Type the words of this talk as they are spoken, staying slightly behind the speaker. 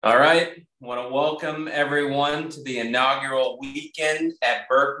All right. Want to welcome everyone to the inaugural weekend at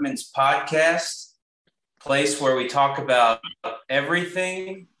Berkman's podcast, place where we talk about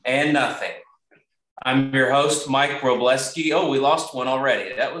everything and nothing. I'm your host, Mike Robleski. Oh, we lost one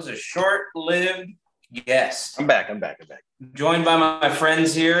already. That was a short-lived guest. I'm back. Joined by my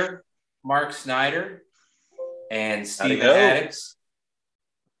friends here, Mark Snyder and Stephen Haddix.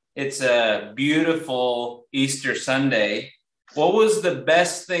 It's a beautiful Easter Sunday. What was the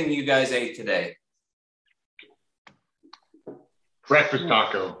best thing you guys ate today? Breakfast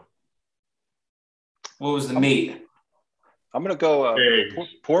taco. What was the meat? I'm going to go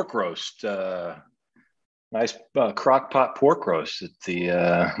pork roast. Nice crock pot pork roast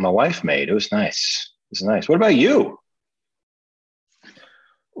that my wife made. It was nice. What about you?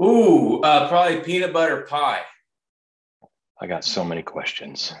 Ooh, probably peanut butter pie. I got so many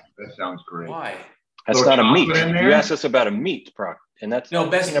questions. That sounds great. Why? That's not a meat. You asked us about a meat, and that's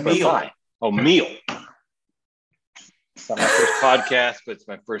best peanut butter meal. pie. Oh, meal. It's not my first podcast, but it's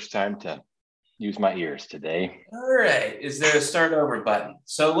my first time to use my ears today. All right. Is there a start over button?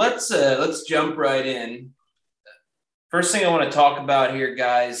 So let's jump right in. First thing I want to talk about here,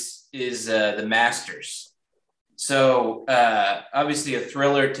 guys, is the Masters. So obviously a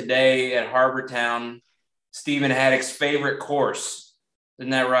thriller today at Harbortown. Stephen Haddock's favorite course. Isn't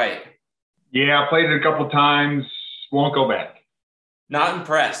that right? Yeah, I played it a couple times. Won't go back. Not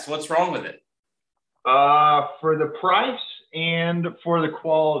impressed. What's wrong with it? For the price and for the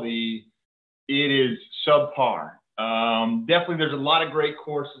quality, it is subpar. Definitely, there's a lot of great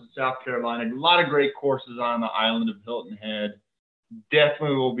courses in South Carolina, a lot of great courses on the island of Hilton Head.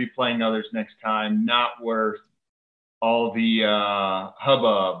 Definitely will be playing others next time. Not worth all the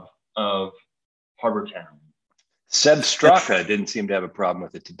hubbub of Harbortown. Seb Straka didn't seem to have a problem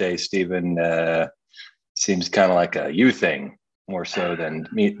with it today, Stephen. Seems kind of like a you thing more so than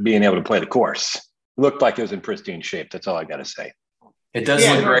me being able to play the course. It looked like it was in pristine shape. That's all I got to say. It does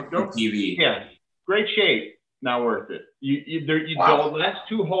look great on TV. Yeah, great shape. Not worth it. The last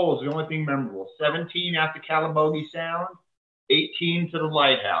two holes, the only thing memorable. 17 at the Calabogie Sound, 18 to the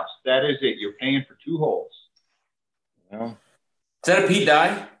Lighthouse. That is it. You're paying for two holes. Well, is that a Pete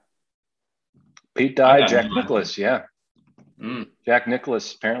Dye? Pete Dye, Jack Nicklaus, yeah. Jack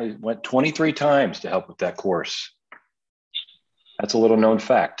Nicklaus apparently went 23 times to help with that course. That's a little known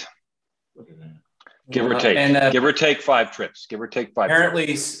fact. Look at that. Give or take. Give or take 5 trips.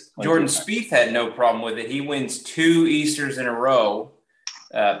 Apparently, Jordan Spieth had no problem with it. He wins 2 Easters in a row.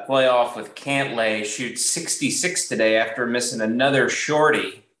 Playoff with Cantlay, shoots 66 today after missing another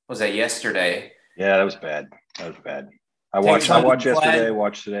shorty. Was that yesterday? Yeah, that was bad. I watched yesterday,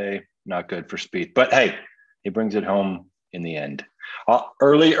 watched today. Not good for Spieth. But hey, he brings it home in the end.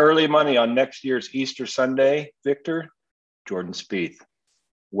 Early money on next year's Easter Sunday, Victor. Jordan Spieth.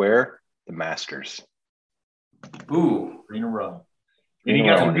 Where? The Masters. Ooh. 3 in a row. And he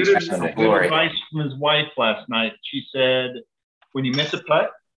got some good advice from his wife last night. She said, when you miss a putt,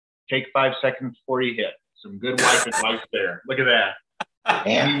 take 5 seconds before you hit. Some good wife advice there. Look at that.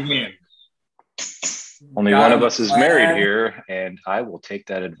 And he wins. Only one of us is married here, and I will take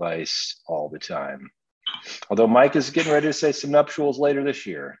that advice all the time. Although Mike is getting ready to say some nuptials later this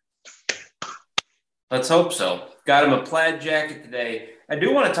year. Let's hope so. Got him a plaid jacket today. I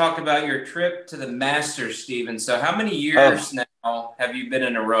do want to talk about your trip to the Masters, Stephen. So how many years now have you been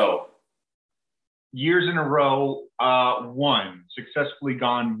in a row? Years in a row, 1. Successfully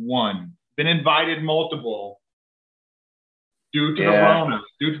gone 1. Been invited multiple. Due to the Rona,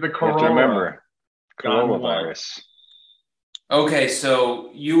 due to the Corona. You have to remember, coronavirus. Okay,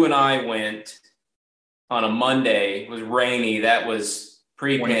 so you and I went on a Monday. It was rainy. That was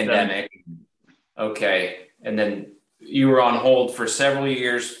pre-pandemic. Okay, and then you were on hold for several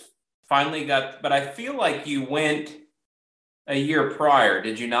years. Finally but I feel like you went a year prior.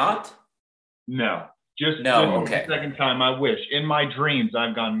 Did you not? No. Okay. The second time. I wish. In my dreams,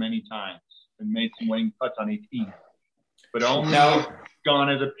 I've gone many times and made some winning putts on 18. But only gone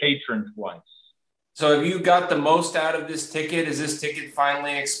as a patron twice. So have you got the most out of this ticket? Is this ticket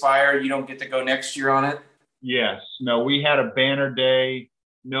finally expired? You don't get to go next year on it? Yes. No, we had a banner day.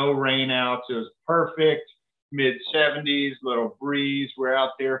 No rain outs. It was perfect. Mid-70s, little breeze. We're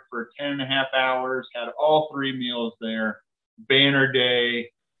out there for 10 and a half hours. Had all 3 meals there. Banner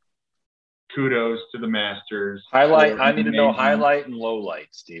day. Kudos to the Masters. Highlight. I need to know highlight and low light,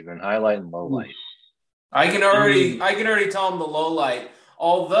 Stephen. Highlight and low light. I can already tell them the low light.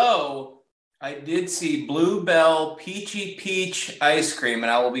 Although I did see Bluebell Peachy Peach ice cream,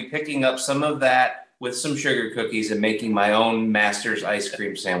 and I will be picking up some of that with some sugar cookies and making my own Masters ice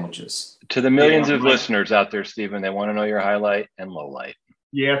cream sandwiches. To the millions of listeners out there, Stephen, they want to know your highlight and low light.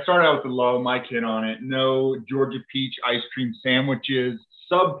 Yeah, start out with the low. Mike hit on it. No Georgia peach ice cream sandwiches.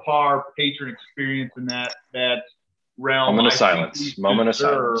 Subpar patron experience in that realm. Moment of silence. Moment of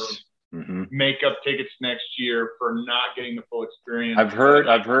silence. Mm-hmm. Make up tickets next year for not getting the full experience. I've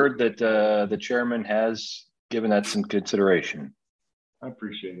heard that the chairman has given that some consideration. I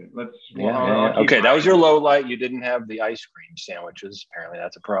appreciate it. Okay, that was your low light. You didn't have the ice cream sandwiches. Apparently,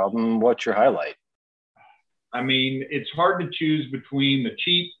 that's a problem. What's your highlight? I mean, it's hard to choose between the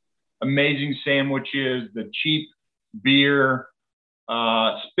cheap, amazing sandwiches, the cheap beer.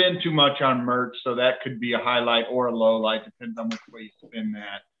 Spend too much on merch, so that could be a highlight or a low light, depends on which way you spin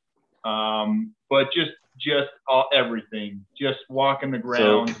that. But just everything, just walking the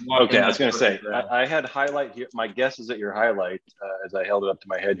ground. Okay, I was going to say, I had highlight here. My guess is that your highlight, as I held it up to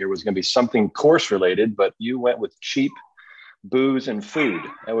my head here, was going to be something course related, but you went with cheap booze and food.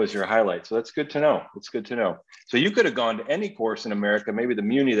 That was your highlight. So that's good to know. It's good to know. So you could have gone to any course in America, maybe the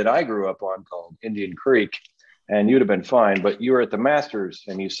Muni that I grew up on called Indian Creek, and you'd have been fine. But you were at the Masters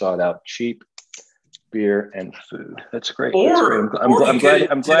and you sought out cheap beer and food. That's great. I'm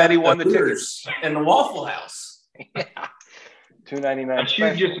glad he won the tickets. And the Waffle House. Yeah. $2.99. I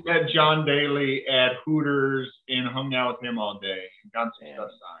should just met John Daly at Hooters and hung out with him all day. Got some stuff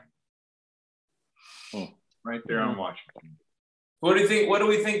signed. Right there on Washington. What do you think? What do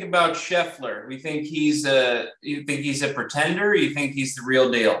we think about Scheffler? You think he's a pretender? Or you think he's the real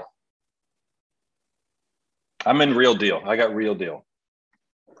deal? I'm in real deal. I got real deal.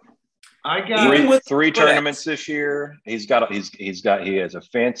 I got three tournaments this year. He has a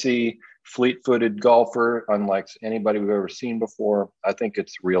fancy, fleet-footed golfer, unlike anybody we've ever seen before. I think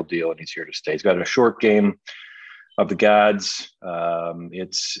it's real deal, and he's here to stay. He's got a short game of the gods. The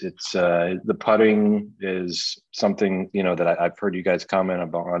putting is something that I've heard you guys comment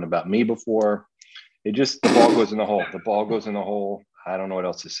about me before. The ball goes in the hole. The ball goes in the hole. I don't know what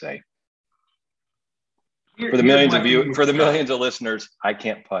else to say. For the millions of listeners, I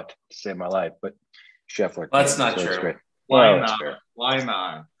can't putt to save my life, but Scheffler. That's not true. Why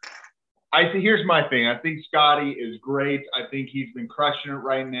not? Here's my thing. I think Scotty is great. I think he's been crushing it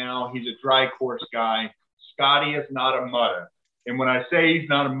right now. He's a dry course guy. Scotty is not a mutter. And when I say he's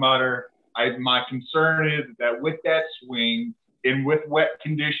not a mutter, my concern is that with that swing and with wet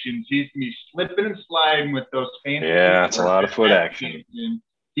conditions, he's going to be slipping and sliding with those fancy. Yeah, it's a lot of foot action.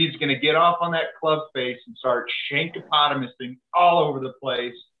 He's going to get off on that club face and start shankopotamusing all over the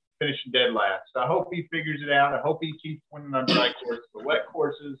place, finishing dead last. So I hope he figures it out. I hope he keeps winning on dry courses. The wet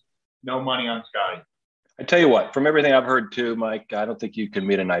courses, no money on Scotty. I tell you what, from everything I've heard too, Mike, I don't think you can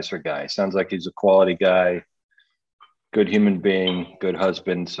meet a nicer guy. Sounds like he's a quality guy, good human being, good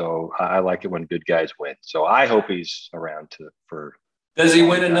husband. So I like it when good guys win. So I hope he's around for. Does he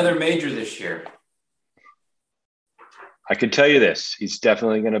win another major this year? I can tell you this: he's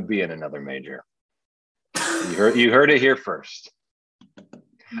definitely going to be in another major. You heard it here first.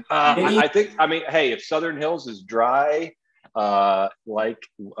 I think. I mean, hey, if Southern Hills is dry, like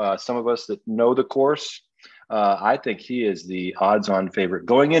some of us that know the course, I think he is the odds-on favorite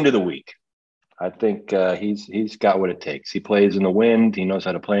going into the week. I think he's got what it takes. He plays in the wind. He knows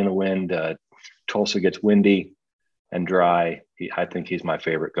how to play in the wind. Tulsa gets windy and dry. I think he's my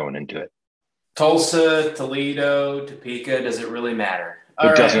favorite going into it. Tulsa, Toledo, Topeka, does it really matter?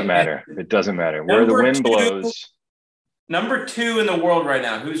 It doesn't matter. It doesn't matter. Where the wind blows. Number 2 in the world right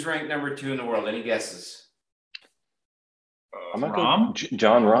now. Who's ranked number 2 in the world? Any guesses? Rahm?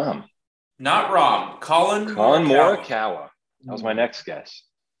 John Rahm. Not Rahm. Colin Morikawa. That was my next guess.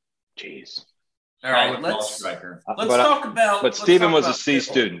 Jeez. All right, let's talk about. But Stephen was a C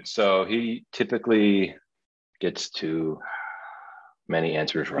student, so he typically gets too many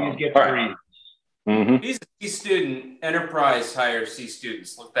answers wrong. All right. Mm-hmm. He's a C student. Enterprise hires C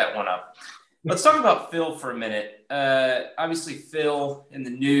students. Look that one up. Let's talk about Phil for a minute. Obviously, Phil in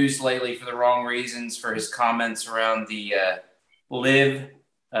the news lately for the wrong reasons for his comments around the Live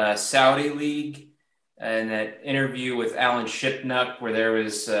Saudi League and that interview with Alan Shipnuck where there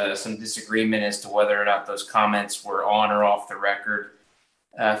was some disagreement as to whether or not those comments were on or off the record.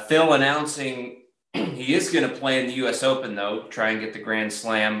 Phil announcing he is going to play in the U.S. Open, though, try and get the Grand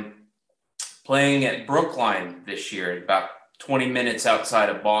Slam, playing at Brookline this year, about 20 minutes outside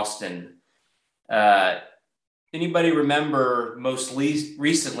of Boston. Anybody remember most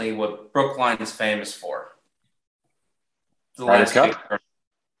recently what Brookline is famous for? Ryder Cup?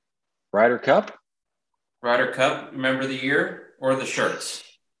 Ryder Cup. Remember the year or the shirts?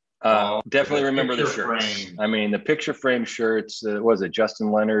 Definitely remember the shirts. Frame. I mean, the picture frame shirts. Was it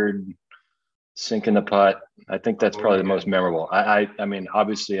Justin Leonard sinking the putt? I think that's probably the most memorable. I mean,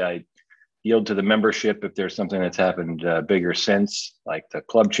 obviously, I yield to the membership if there's something that's happened bigger since, like the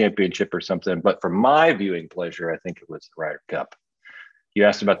club championship or something. But for my viewing pleasure, I think it was the Ryder Cup. You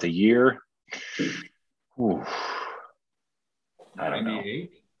asked about the year. Ooh, I don't know.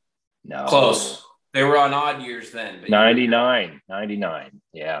 98? No. Close. They were on odd years then. But 99.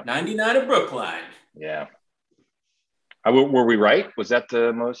 Yeah. 99 at Brookline. Yeah. Were we right? Was that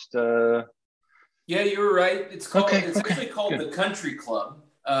the most? Yeah, you were right. It's called. Okay, It's actually called good. the Country Club.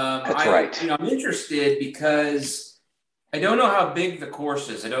 That's right. I'm interested because I don't know how big the course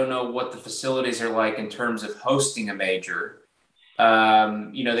is. I don't know what the facilities are like in terms of hosting a major.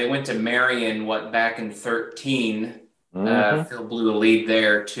 They went to Marion, back in 13. Mm-hmm. Phil blew a lead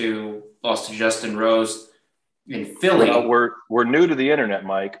there to lost to Justin Rose in Philly. Well, we're new to the internet,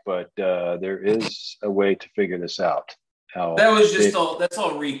 Mike, but there is a way to figure this out. That's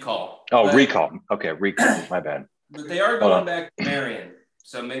all recall. Recall. Okay, recall. My bad. But they are going back to Marion,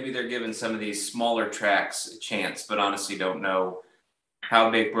 so maybe they're giving some of these smaller tracks a chance. But honestly, don't know how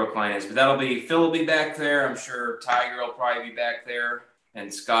big Brookline is. But Phil will be back there. I'm sure Tiger will probably be back there,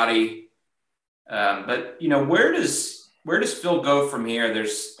 and Scotty. But where does Phil go from here?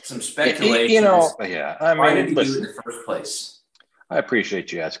 There's some speculation. Yeah. I mean, why did he do it in the first place? I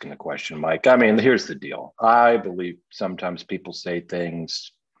appreciate you asking the question, Mike. I mean, here's the deal. I believe sometimes people say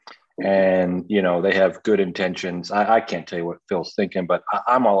things and, they have good intentions. I can't tell you what Phil's thinking, but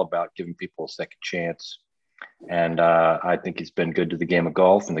I'm all about giving people a second chance. And I think he's been good to the game of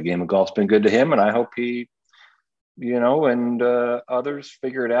golf, and the game of golf's been good to him. And I hope he, and others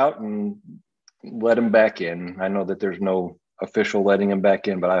figure it out and let him back in. I know that there's no official letting him back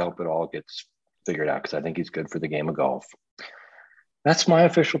in, but I hope it all gets figured out because I think he's good for the game of golf. That's my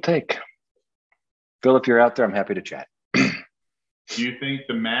official take. Phil, if you're out there, I'm happy to chat. Do you think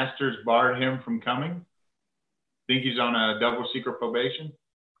the Masters barred him from coming? Think he's on a double secret probation?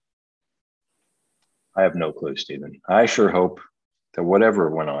 I have no clue, Stephen. I sure hope that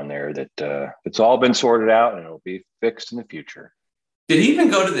whatever went on there, that it's all been sorted out and it'll be fixed in the future. Did he even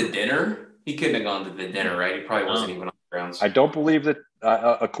go to the dinner? He couldn't have gone to the dinner, right? He probably wasn't even on the grounds. I don't believe that,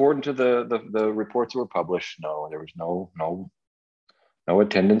 according to the reports that were published, no, there was no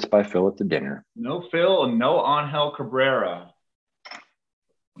attendance by Phil at the dinner. No Phil and no Angel Cabrera.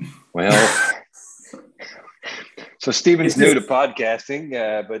 Well, so Stephen's new to podcasting,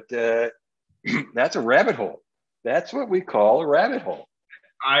 but that's a rabbit hole. That's what we call a rabbit hole.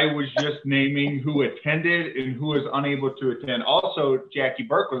 I was just naming who attended and who was unable to attend. Also, Jackie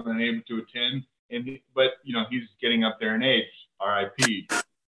Burke was unable to attend, but he's getting up there in age. R.I.P.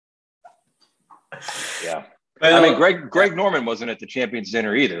 Yeah. I mean, Greg Norman wasn't at the Champions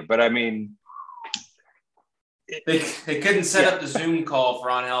Dinner either, but I mean, they couldn't set up the Zoom call for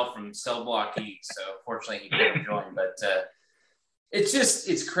Angel from Cell Block E, so fortunately he couldn't join. But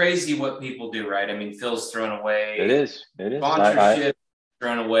it's crazy what people do, right? I mean, Phil's thrown away. It is. Sponsorship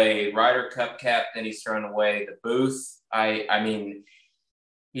thrown away. Ryder Cup captain, he's thrown away. The booth. I mean,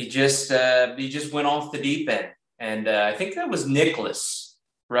 he just went off the deep end, and I think that was Nicholas.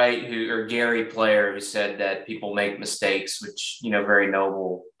 Right, or Gary Player, who said that people make mistakes, which very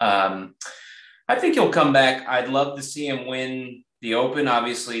noble. I think he'll come back. I'd love to see him win the Open.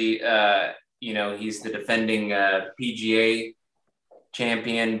 Obviously, he's the defending PGA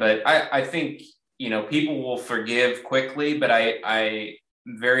champion, but I think people will forgive quickly. But I'm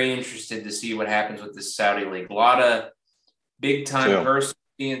very interested to see what happens with this Saudi League. A lot of big time persons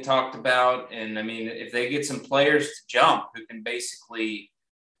being talked about, and I mean, if they get some players to jump who can basically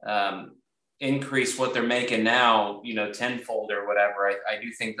increase what they're making now, tenfold or whatever. I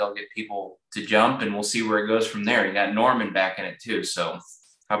do think they'll get people to jump, and we'll see where it goes from there. You got Norman back in it too, so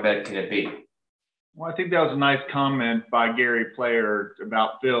how bad can it be? Well, I think that was a nice comment by Gary Player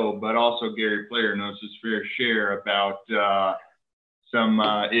about Phil, but also Gary Player knows his fair share about some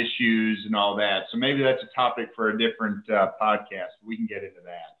issues and all that. So maybe that's a topic for a different podcast. We can get into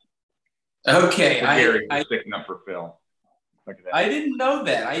that. Okay, Gary was sticking up for Phil. I didn't know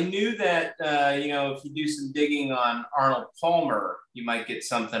that. I knew that, if you do some digging on Arnold Palmer, you might get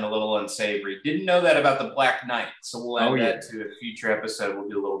something a little unsavory. Didn't know that about the Black Knight. So we'll add that to a future episode. We'll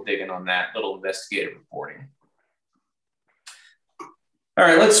do a little digging on that, little investigative reporting. All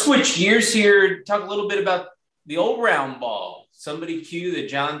right, let's switch gears here. Talk a little bit about the old round ball. Somebody cue the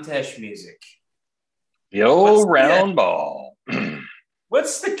John Tesh music. The old round ball.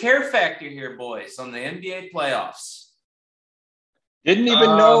 What's the care factor here, boys, on the NBA playoffs? Didn't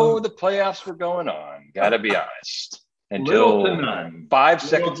even know the playoffs were going on. Got to be honest. Until 5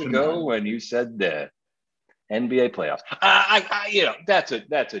 seconds ago, when you said the NBA playoffs,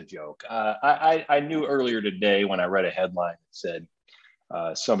 that's a joke. I knew earlier today when I read a headline that said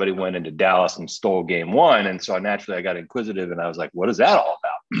somebody went into Dallas and stole game one. And so naturally I got inquisitive and I was like, what is that all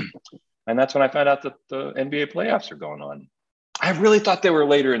about? And that's when I found out that the NBA playoffs are going on. I really thought they were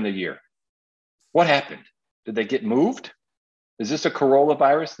later in the year. What happened? Did they get moved? Is this a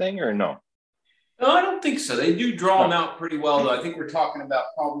coronavirus thing or no? No, I don't think so. They do draw them out pretty well, though. I think we're talking about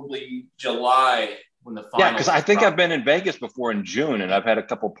probably July when the finals. Yeah, because I think I've been in Vegas before in June, and I've had a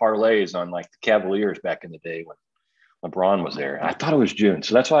couple parlays on like the Cavaliers back in the day when LeBron was there. I thought it was June,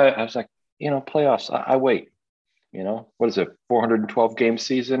 so that's why I was like, playoffs. I wait. What is it? 412 game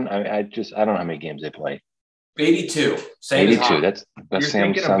season. I don't know how many games they play. 82. Same 82. That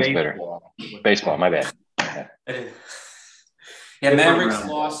sounds better. Baseball. My bad. Yeah, Mavericks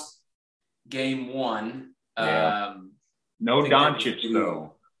lost game one. Yeah. No Doncic,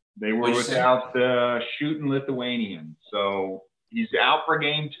 though. They were without the shooting Lithuanian. So he's out for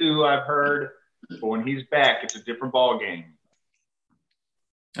game two, I've heard. But when he's back, it's a different ball game.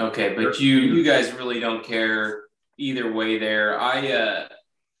 Okay, but you guys really don't care either way there. I'm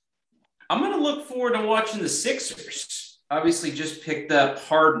going to look forward to watching the Sixers. Obviously just picked up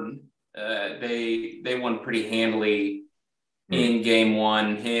Harden. They won pretty handily in game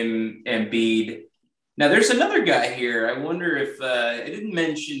one, him and Embiid. Now, there's another guy here. I wonder if I didn't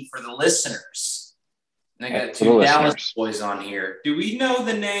mention for the listeners. I got two Dallas boys on here. Do we know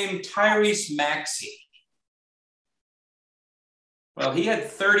the name Tyrese Maxey? Well, he had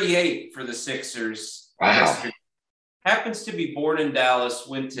 38 for the Sixers. Wow. Happens to be born in Dallas,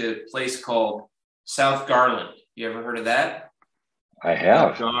 went to a place called South Garland. You ever heard of that? I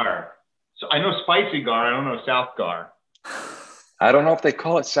have. South Gar. So I know Spicy Gar. I don't know South Gar. I don't know if they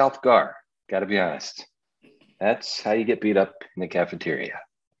call it South Gar. Got to be honest. That's how you get beat up in the cafeteria.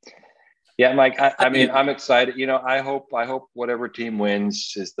 Yeah, Mike. I mean, I'm excited. I hope whatever team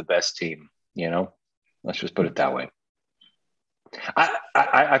wins is the best team. Let's just put it that way.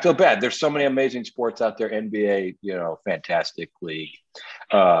 I feel bad. There's so many amazing sports out there. NBA, fantastic league.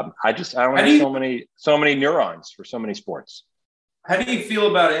 I don't have so many neurons for so many sports. How do you feel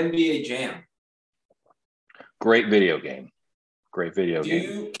about NBA Jam? Great video game.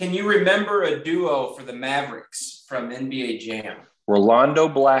 Can you remember a duo for the Mavericks from NBA Jam? Rolando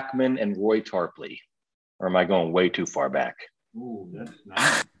Blackman and Roy Tarpley. Or am I going way too far back? Ooh, that's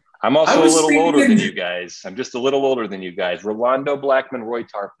nice. I'm also a little older than you guys. I'm just a little older than you guys. Rolando Blackman, Roy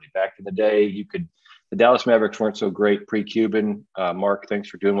Tarpley. Back in the day, the Dallas Mavericks weren't so great pre-Cuban. Mark, thanks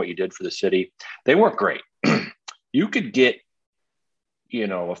for doing what you did for the city. They weren't great. You could get,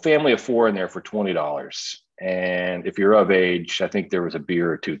 a family of four in there for $20. And if you're of age, I think there was a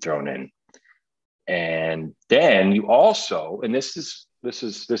beer or two thrown in. And then you also, and this is a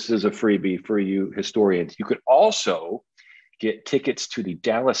freebie for you historians, you could also get tickets to the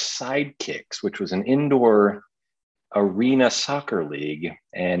Dallas Sidekicks, which was an indoor arena soccer league.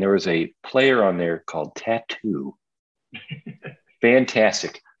 And there was a player on there called Tattoo.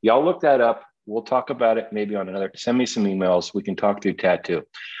 Fantastic. Y'all look that up. We'll talk about it maybe on another. Send me some emails. We can talk through Tattoo.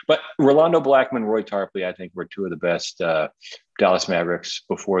 But Rolando Blackman, Roy Tarpley, I think were two of the best Dallas Mavericks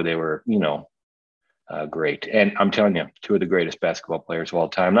before they were, great. And I'm telling you, two of the greatest basketball players of all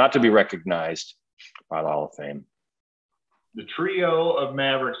time, not to be recognized by the Hall of Fame. The trio of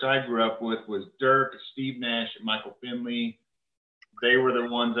Mavericks I grew up with was Dirk, Steve Nash, and Michael Finley. They were the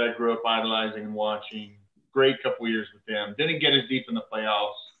ones I grew up idolizing and watching. Great couple years with them. Didn't get as deep in the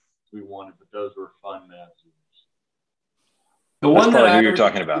playoffs as we wanted, but those were fun matches. The one that you're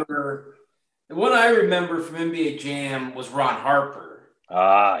talking about. The one I remember from NBA Jam was Ron Harper.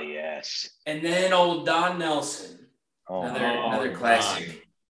 Ah, yes. And then old Don Nelson. Another classic.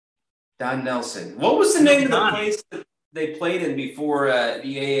 Don Nelson. What was the name of the place that they played in before the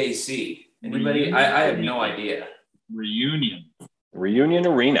AAC? Anybody? I have no idea. Reunion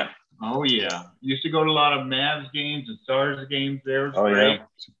Arena. Oh, yeah. Used to go to a lot of Mavs games and Stars games there. It was great.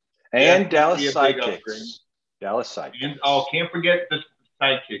 Yeah. And Dallas Sidekicks. Dallas Sidekicks. And, can't forget the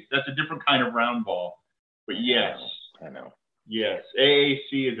Sidekicks. That's a different kind of round ball. But yes. I know. Yes.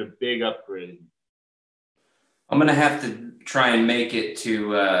 AAC is a big upgrade. I'm going to have to try and make it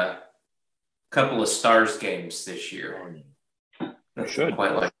to a couple of Stars games this year. I should.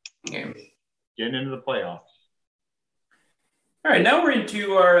 Quite like the game. Getting into the playoffs. All right, now we're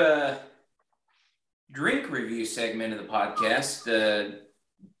into our drink review segment of the podcast.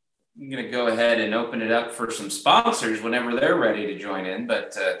 I'm going to go ahead and open it up for some sponsors whenever they're ready to join in.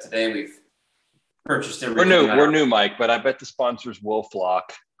 But today we've purchased everything. We're new, Mike, but I bet the sponsors will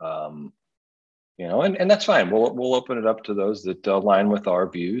flock. And that's fine. We'll open it up to those that align with our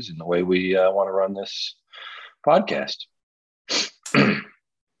views and the way we want to run this podcast. We're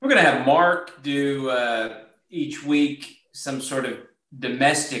going to have Mark do each week some sort of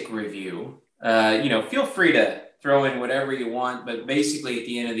domestic review. Feel free to throw in whatever you want, but basically at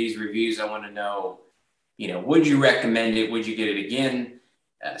the end of these reviews, I want to know, would you recommend it? Would you get it again?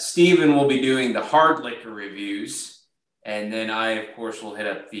 Steven will be doing the hard liquor reviews, and then I, of course, will hit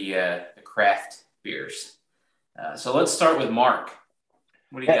up the craft beers. So let's start with Mark.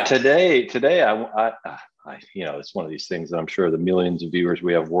 What do you got? Today, it's one of these things that I'm sure the millions of viewers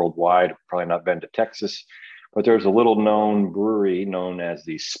we have worldwide have probably not been to Texas, but there's a little known brewery known as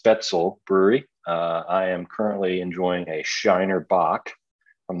the Spetzel Brewery. I am currently enjoying a Shiner Bock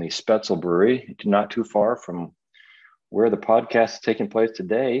from the Spetzel Brewery, not too far from where the podcast is taking place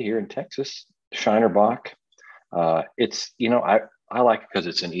today here in Texas. Shiner Bock. It's, I like it because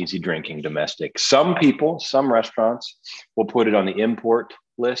it's an easy drinking domestic. Some restaurants will put it on the import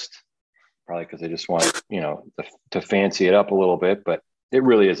list, probably because they just want, to fancy it up a little bit, but it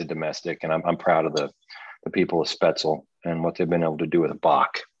really is a domestic. And I'm proud of the people of Spetzel and what they've been able to do with a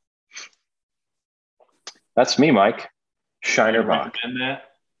Bock. That's me, Mike. Shiner Bock.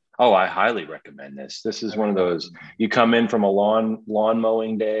 Oh, I highly recommend this. This is one of those, you come in from a lawn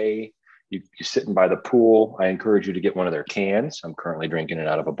mowing day, you're sitting by the pool. I encourage you to get one of their cans. I'm currently drinking it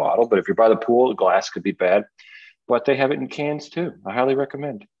out of a bottle, but if you're by the pool, the glass could be bad, but they have it in cans too. I highly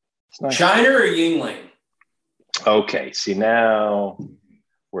recommend. It's nice. Shiner or Yingling? Okay, see, now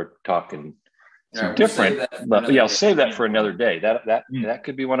we're talking some different, but I'll save that for another day. That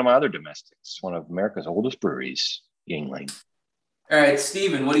could be one of my other domestics, one of America's oldest breweries, Yingling. All right,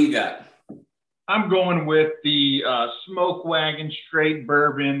 Steven, what do you got? I'm going with the Smoke Wagon Straight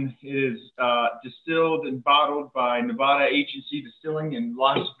Bourbon. It is distilled and bottled by Nevada H&C Distilling in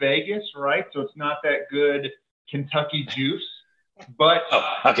Las Vegas, right? So it's not that good Kentucky juice, but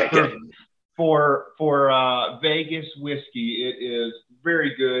for Vegas whiskey, it is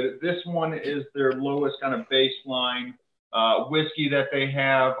very good. This one is their lowest kind of baseline whiskey that they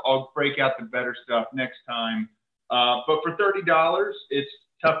have. I'll break out the better stuff next time. But for $30, it's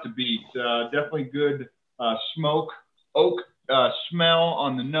tough to beat. Definitely good smoke, oak smell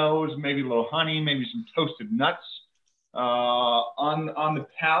on the nose, maybe a little honey, maybe some toasted nuts. On the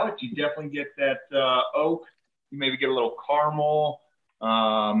palate, you definitely get that oak. You maybe get a little caramel,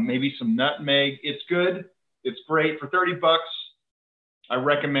 maybe some nutmeg. It's good. It's great. For $30, I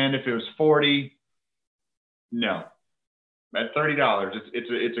recommend. If it was $40, no. At $30,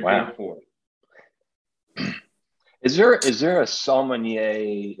 it's a good afford. Is there a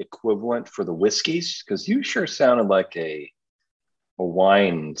sommelier equivalent for the whiskeys? Because you sure sounded like a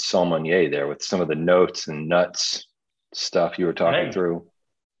wine sommelier there with some of the notes and nuts stuff you were talking through.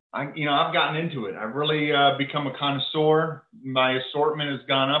 I've gotten into it. I've really become a connoisseur. My assortment has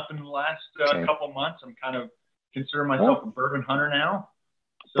gone up in the last couple of months. I'm kind of considering myself a bourbon hunter now.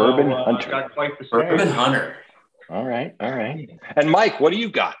 So, bourbon hunter. I've got quite the bourbon hunter. All right. And Mike, what do you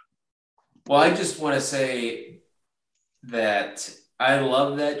got? Well, I just want to say that I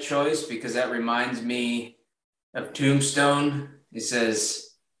love that choice because that reminds me of Tombstone. It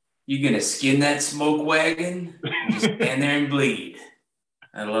says, "You gonna skin that smoke wagon? You stand there and bleed."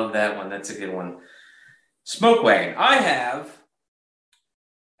 I love that one. That's a good one. Smoke wagon. I have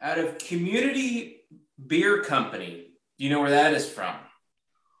out of Community Beer Company. Do you know where that is from?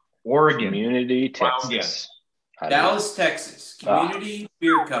 Oregon. Community, Texas. Dallas, Texas. Community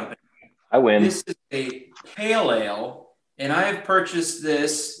Beer Company. I win. This is a pale ale. And I have purchased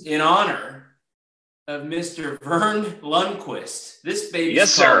this in honor of Mr. Vern Lundquist. This baby.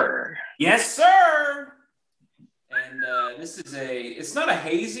 Yes, sir. Yes, sir. And this is it's not a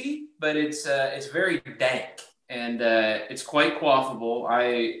hazy, but it's very dank. And it's quite quaffable.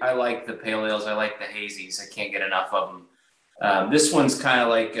 I like the pale ales. I like the hazies. I can't get enough of them. This one's kind of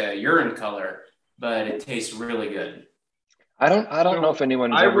like urine color, but it tastes really good. I don't know if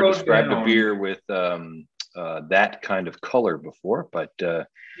anyone has ever described a beer with that kind of color before, but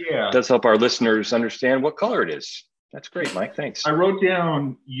it does help our listeners understand what color it is. That's great, Mike. Thanks. I wrote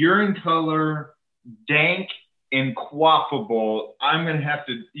down urine color, dank, and quaffable. I'm going to have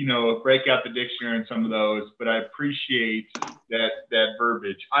to, break out the dictionary on some of those, but I appreciate that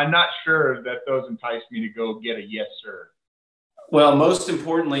verbiage. I'm not sure that those entice me to go get a yes, sir. Well, most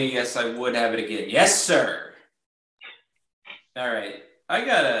importantly, yes, I would have it again. Yes, sir. All right. I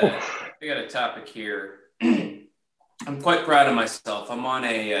got a topic here. I'm quite proud of myself. I'm on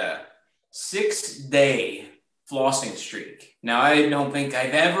a 6-day flossing streak. Now, I don't think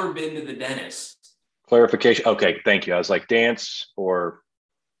I've ever been to the dentist. Clarification. Okay, thank you. I was like, dance or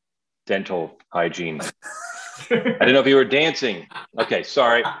dental hygiene. I didn't know if you were dancing. Okay,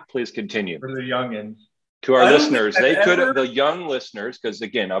 sorry. Please continue. For the youngins. To our listeners, the young listeners, because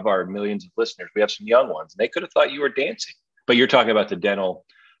again, of our millions of listeners, we have some young ones. They could have thought you were dancing. But you're talking about the dental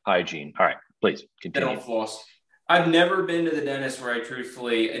hygiene. All right, please continue. Dental floss. I've never been to the dentist where I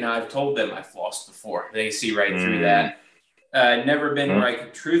truthfully, and I've told them I floss before. They see right through that. Never been where I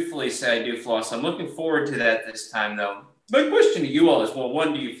could truthfully say I do floss. I'm looking forward to that this time, though. My question to you all is, well,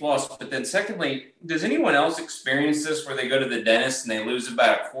 one, do you floss? But then secondly, does anyone else experience this where they go to the dentist and they lose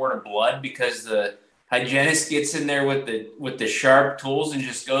about a quart of blood because the hygienist gets in there with the sharp tools and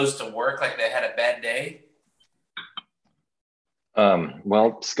just goes to work like they had a bad day?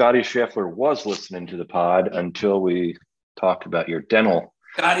 Well, Scotty Scheffler was listening to the pod until we talked about your dental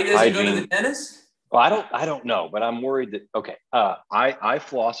Scotty doesn't hygiene. Go to the dentist? Well, I don't know, but I'm worried that, okay, I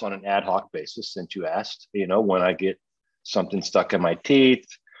floss on an ad hoc basis since you asked, when I get something stuck in my teeth,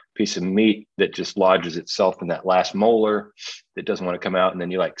 piece of meat that just lodges itself in that last molar that doesn't want to come out. And then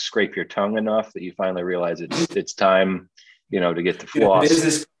you like scrape your tongue enough that you finally realize it's time, to get the floss.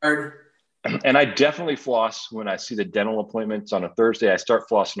 Business card. And I definitely floss when I see the dental appointments on a Thursday. I start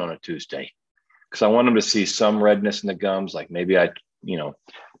flossing on a Tuesday because I want them to see some redness in the gums. Like maybe I,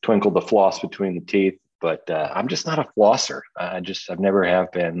 twinkle the floss between the teeth, but I'm just not a flosser. I've never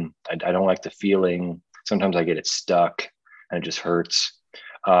have been. I don't like the feeling. Sometimes I get it stuck and it just hurts.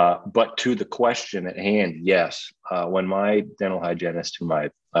 But to the question at hand, yes. When my dental hygienist, whom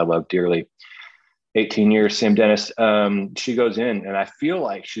I love dearly, 18 years, same dentist, she goes in and I feel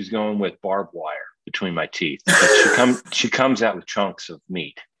like she's going with barbed wire between my teeth. She comes out with chunks of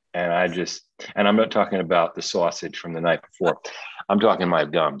meat. And I'm not talking about the sausage from the night before. I'm talking my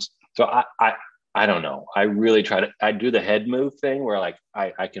gums. So I don't know. I really I do the head move thing where like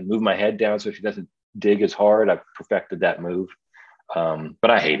I can move my head down so she doesn't dig as hard. I've perfected that move. But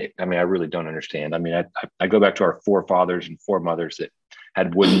I hate it. I mean, I really don't understand. I mean, I go back to our forefathers and foremothers that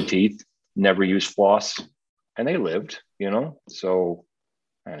had wooden teeth, never used floss, and they lived, So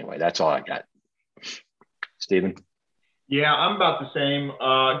anyway, that's all I got. Stephen? Yeah, I'm about the same.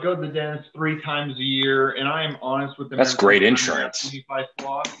 Go to the dentist 3 times a year, and I am honest with them. That's great insurance. Ask me if I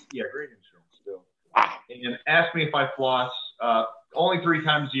floss. Yeah, great insurance still. Wow. And ask me if I floss only 3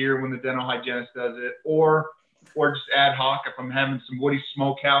 times a year when the dental hygienist does it, or just ad hoc if I'm having some Woody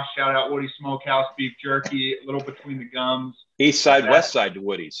Smokehouse. Shout out Woody Smokehouse beef jerky, a little between the gums. East side, west side to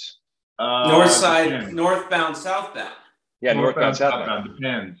Woody's. North side, northbound, southbound. Yeah, northbound, southbound.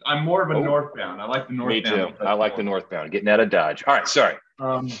 Depends. I'm more of a northbound. I like the northbound. Me too. I like the northbound. Getting out of Dodge. All right, sorry.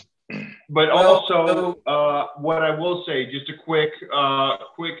 But also, what I will say, just a quick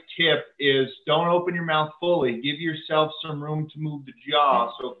tip is don't open your mouth fully. Give yourself some room to move the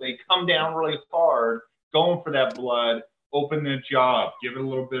jaw. So if they come down really hard, going for that blood, open the jaw up. Give it a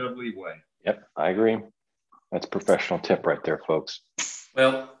little bit of leeway. Yep, I agree. That's a professional tip right there, folks.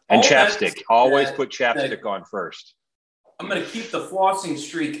 Well, and chapstick. Always put chapstick on first. I'm going to keep the flossing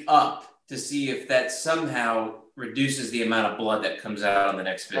streak up to see if that somehow reduces the amount of blood that comes out on the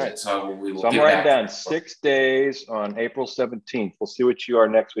next visit. Right. So we will. So I'm writing down 6 days on April 17th. We'll see what you are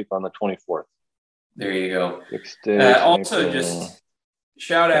next week on the 24th. There you go. 6 days. Also, just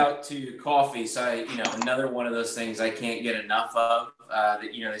shout out to coffee. So another one of those things I can't get enough of. That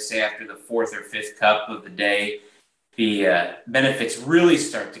they say after the 4th or 5th cup of the day, the benefits really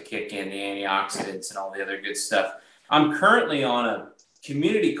start to kick in, the antioxidants and all the other good stuff. I'm currently on a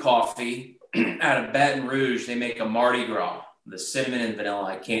community coffee out of Baton Rouge. They make a Mardi Gras, the cinnamon and vanilla.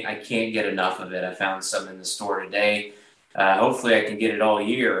 I can't get enough of it. I found some in the store today. Hopefully I can get it all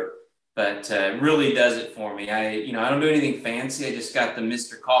year, but it really does it for me. I don't do anything fancy. I just got the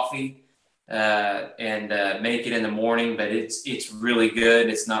Mr. Coffee and make it in the morning, but it's really good.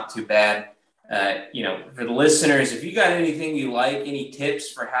 It's not too bad. For the listeners, if you got anything you like, any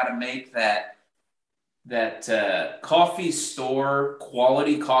tips for how to make that coffee store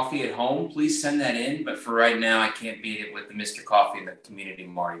quality coffee at home, please send that in. But for right now, I can't beat it with the Mr. Coffee and the community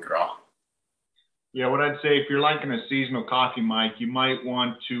Mardi Gras. Yeah, what I'd say, if you're liking a seasonal coffee, Mike, you might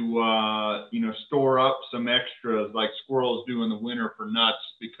want to, store up some extras like squirrels do in the winter for nuts,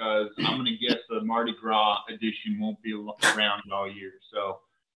 because I'm going to guess the Mardi Gras edition won't be around all year. So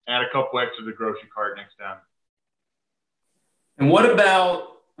add a couple extra to the grocery cart next time. And what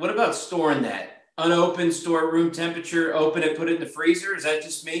about storing that? Unopened, store at room temperature, open it, put it in the freezer? Is that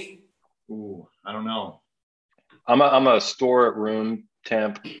just me? Ooh, I don't know. I'm a store at room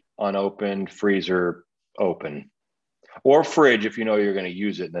temp, unopened, freezer open, or fridge if you're going to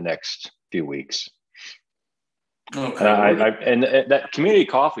use it in the next few weeks. Okay. And that community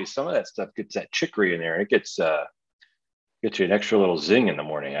coffee, some of that stuff gets that chicory in there, and it gets you an extra little zing in the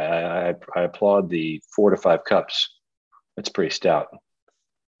morning. I applaud the 4 to 5 cups. That's pretty stout.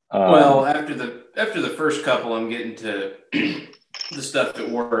 Well, after the first couple, I'm getting to the stuff at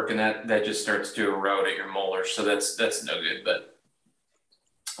work, and that just starts to erode at your molars. So that's no good. But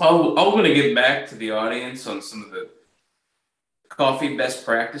I'm going to get back to the audience on some of the coffee best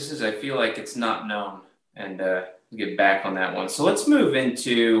practices. I feel like it's not known, and get back on that one. So let's move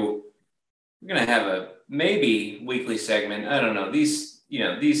into. We're going to have a maybe weekly segment. I don't know.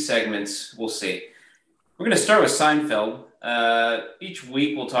 These segments, we'll see. We're going to start with Seinfeld. Each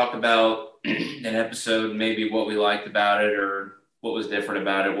week we'll talk about an episode, maybe what we liked about it or what was different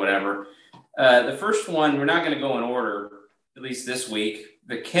about it, whatever. The first one, we're not going to go in order, at least this week.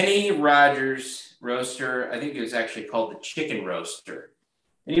 The Kenny Rogers roaster, I think it was actually called the chicken roaster.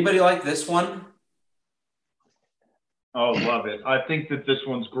 Anybody like this one? Oh, love it. I think that this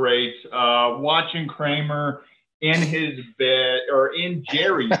one's great. Watching Kramer in his bed, or in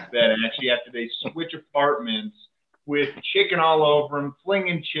Jerry's bed, actually, after they switch apartments, with chicken all over him,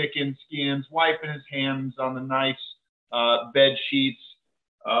 flinging chicken skins, wiping his hands on the nice bed sheets.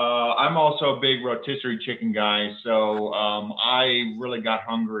 I'm also a big rotisserie chicken guy, so I really got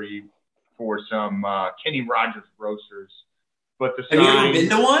hungry for some Kenny Rogers roasters. But Have you ever been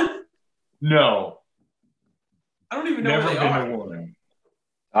to one? No. I don't even know where they are. One.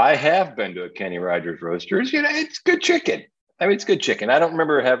 I have been to a Kenny Rogers Roasters. It's good chicken. I mean, it's good chicken. I don't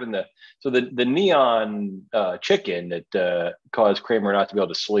remember having the neon chicken that caused Kramer not to be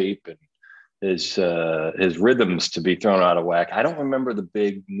able to sleep and his rhythms to be thrown out of whack. I don't remember the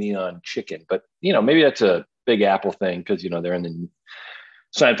big neon chicken, but maybe that's a Big Apple thing because they're in the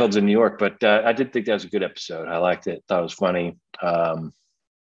Seinfeld's in New York. But I did think that was a good episode. I liked it. Thought it was funny.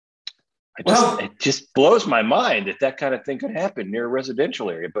 It just blows my mind that kind of thing could happen near a residential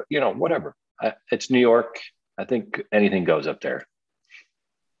area. But whatever. It's New York. I think anything goes up there.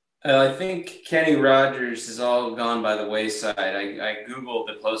 I think Kenny Rogers has all gone by the wayside. I Googled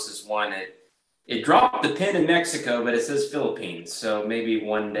the closest one. It dropped the pin in Mexico, but it says Philippines. So maybe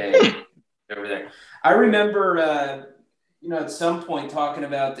one day over there. I remember, at some point talking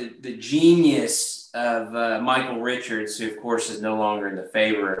about the genius of Michael Richards, who, of course, is no longer in the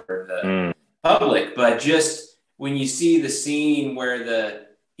favor of the public. But just when you see the scene where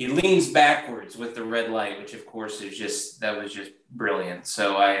he leans backwards with the red light, which, of course, was just brilliant.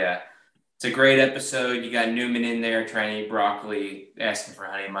 So it's a great episode. You got Newman in there trying to eat broccoli, asking for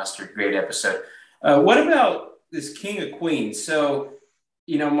honey mustard. Great episode. What about this King of Queens? So,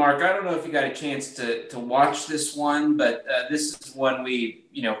 Mark, I don't know if you got a chance to watch this one, but this is one we,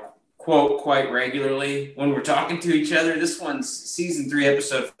 quote quite regularly when we're talking to each other. This one's season 3,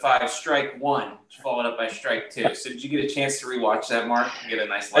 episode 5, Strike One, followed up by Strike 2. So did you get a chance to rewatch that, Mark? Get a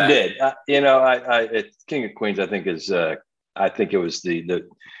nice laugh. I did. King of Queens, I think I think it was the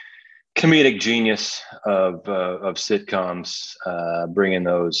comedic genius of sitcoms, bringing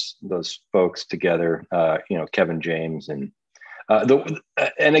those folks together. Kevin James and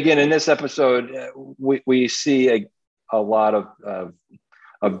again in this episode we see a lot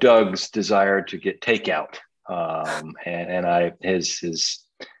of Doug's desire to get takeout, and his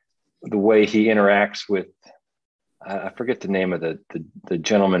the way he interacts with. I forget the name of the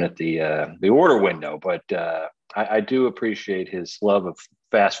gentleman at the order window, but I do appreciate his love of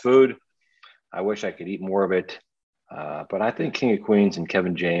fast food. I wish I could eat more of it, but I think King of Queens and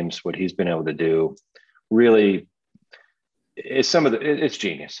Kevin James, what he's been able to do, really is it's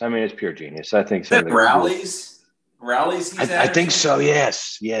genius. I mean, it's pure genius. I think some of the rallies. I think so.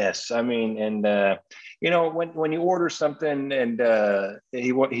 Yes. I mean, and when you order something and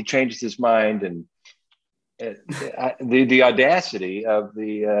he changes his mind, and the audacity of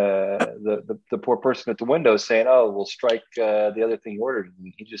the poor person at the window saying, "Oh, we'll strike the other thing you ordered,"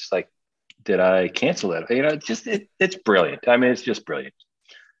 and he just like, "Did I cancel it?" It's brilliant. I mean, it's just brilliant.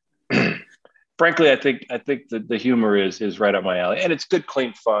 Frankly, I think the humor is right up my alley, and it's good,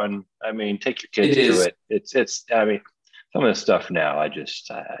 clean fun. I mean, take your kids to it. It's. I mean, some of the stuff now,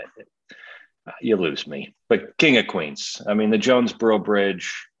 you lose me. But King of Queens. I mean, the Jonesboro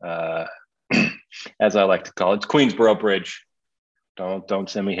Bridge, as I like to call it, it's Queensboro Bridge. Don't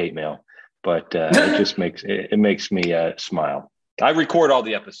send me hate mail, but it just makes me smile. I record all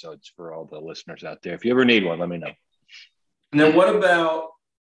the episodes for all the listeners out there. If you ever need one, let me know. Now, what about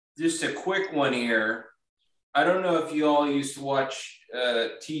just a quick one here? I don't know if you all used to watch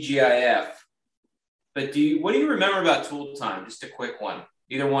TGIF, but what do you remember about Tool Time? Just a quick one.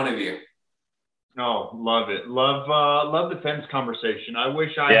 Either one of you. Oh, love it. Love the fence conversation. I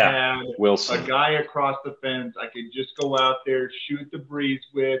wish I had Wilson. A guy across the fence I could just go out there, shoot the breeze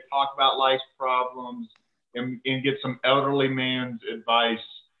with, talk about life's problems, and get some elderly man's advice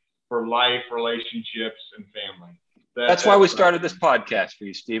for life, relationships, and family. That's why we started this podcast for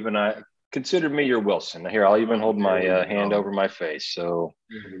you, Steve and I. consider me your Wilson. Here, I'll even hold my hand over my face. So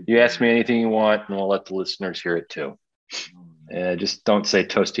you ask me anything you want, and we'll let the listeners hear it too. Just don't say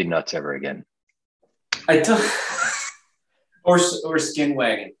toasty nuts ever again. Or skin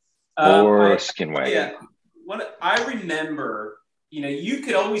wagon. Skin wagon. Yeah. What I remember, you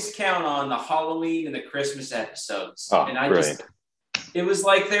could always count on the Halloween and the Christmas episodes. Oh, and brilliant. It was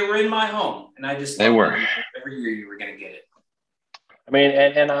like they were in my home, and I just they were. Every year you were going to get it. I mean,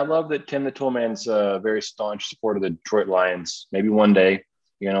 and I love that Tim the Toolman's a very staunch supporter of the Detroit Lions. Maybe one day,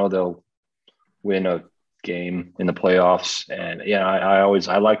 they'll win a game in the playoffs. And yeah,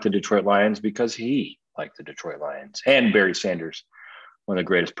 I like the Detroit Lions because he liked the Detroit Lions, and Barry Sanders, one of the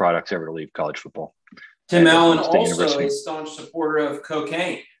greatest products ever to leave college football. Tim Allen also a staunch supporter of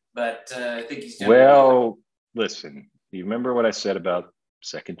cocaine, but I think he's listen, you remember what I said about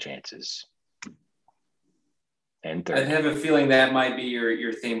second chances and third. I have a feeling that might be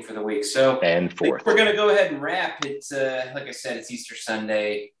your theme for the week. So and fourth. We're going to go ahead and wrap. It's like I said, it's Easter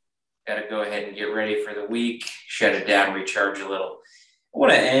Sunday. Got to go ahead and get ready for the week, shut it down, recharge a little. I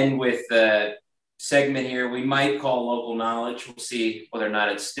want to end with a segment here we might call local knowledge. We'll see whether or not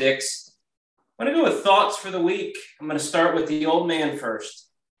it sticks. I'm going to go with thoughts for the week. I'm going to start with the old man first.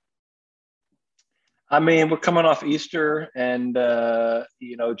 I mean, we're coming off Easter, and,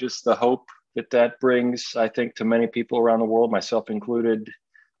 just the hope that brings, I think, to many people around the world, myself included.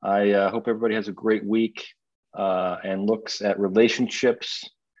 I hope everybody has a great week and looks at relationships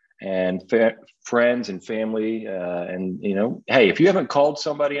and friends and family. Hey, if you haven't called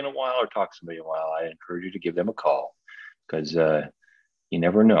somebody in a while or talked to somebody in a while, I encourage you to give them a call, because you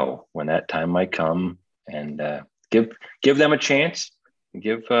never know when that time might come, and give them a chance, and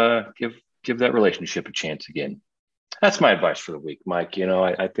give that relationship a chance again. That's my advice for the week, Mike.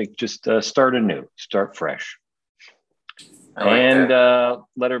 I think just start anew, start fresh. Let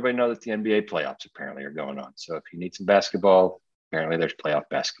everybody know that the NBA playoffs apparently are going on. So if you need some basketball, apparently there's playoff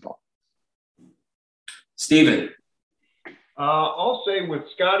basketball. Steven. I'll say with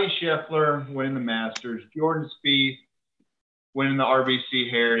Scotty Scheffler winning the Masters, Jordan Spieth winning the RBC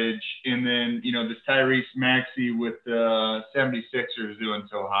Heritage, and then, this Tyrese Maxey with the 76ers doing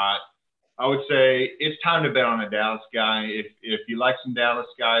so hot, I would say it's time to bet on a Dallas guy. If you like some Dallas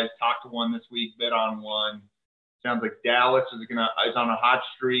guys, talk to one this week, bet on one. Sounds like Dallas is on a hot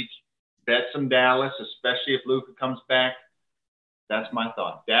streak. Bet some Dallas, especially if Luka comes back. That's my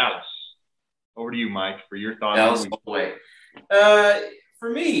thought. Dallas. Over to you, Mike, for your thoughts. Dallas all the way. For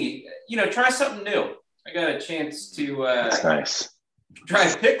me, try something new. I got a chance to That's nice. Try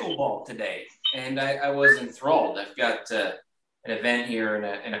pickleball today, and I was enthralled. I've got an event here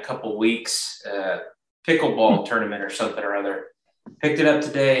in a couple weeks, pickleball tournament or something or other. Picked it up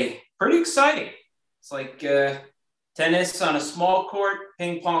today. Pretty exciting. It's like tennis on a small court,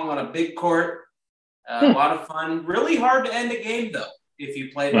 ping pong on a big court. A lot of fun. Really hard to end a game, though, if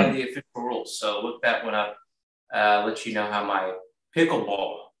you play by the official rules. So look that one up. Let you know how my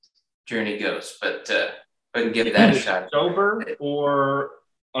pickleball journey goes. But I can give that a shot. Sober or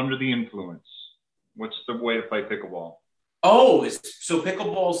under the influence? What's the way to play pickleball? Oh, so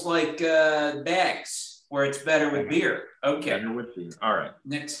pickleball's like bags, where it's better with beer. Okay. Better with beer. All right.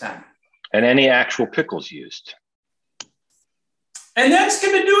 Next time. And any actual pickles used. And that's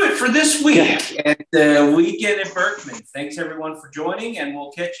going to do it for this week at the Weekend at Berkman. Thanks, everyone, for joining, and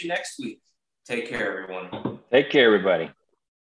we'll catch you next week. Take care, everyone. Take care, everybody.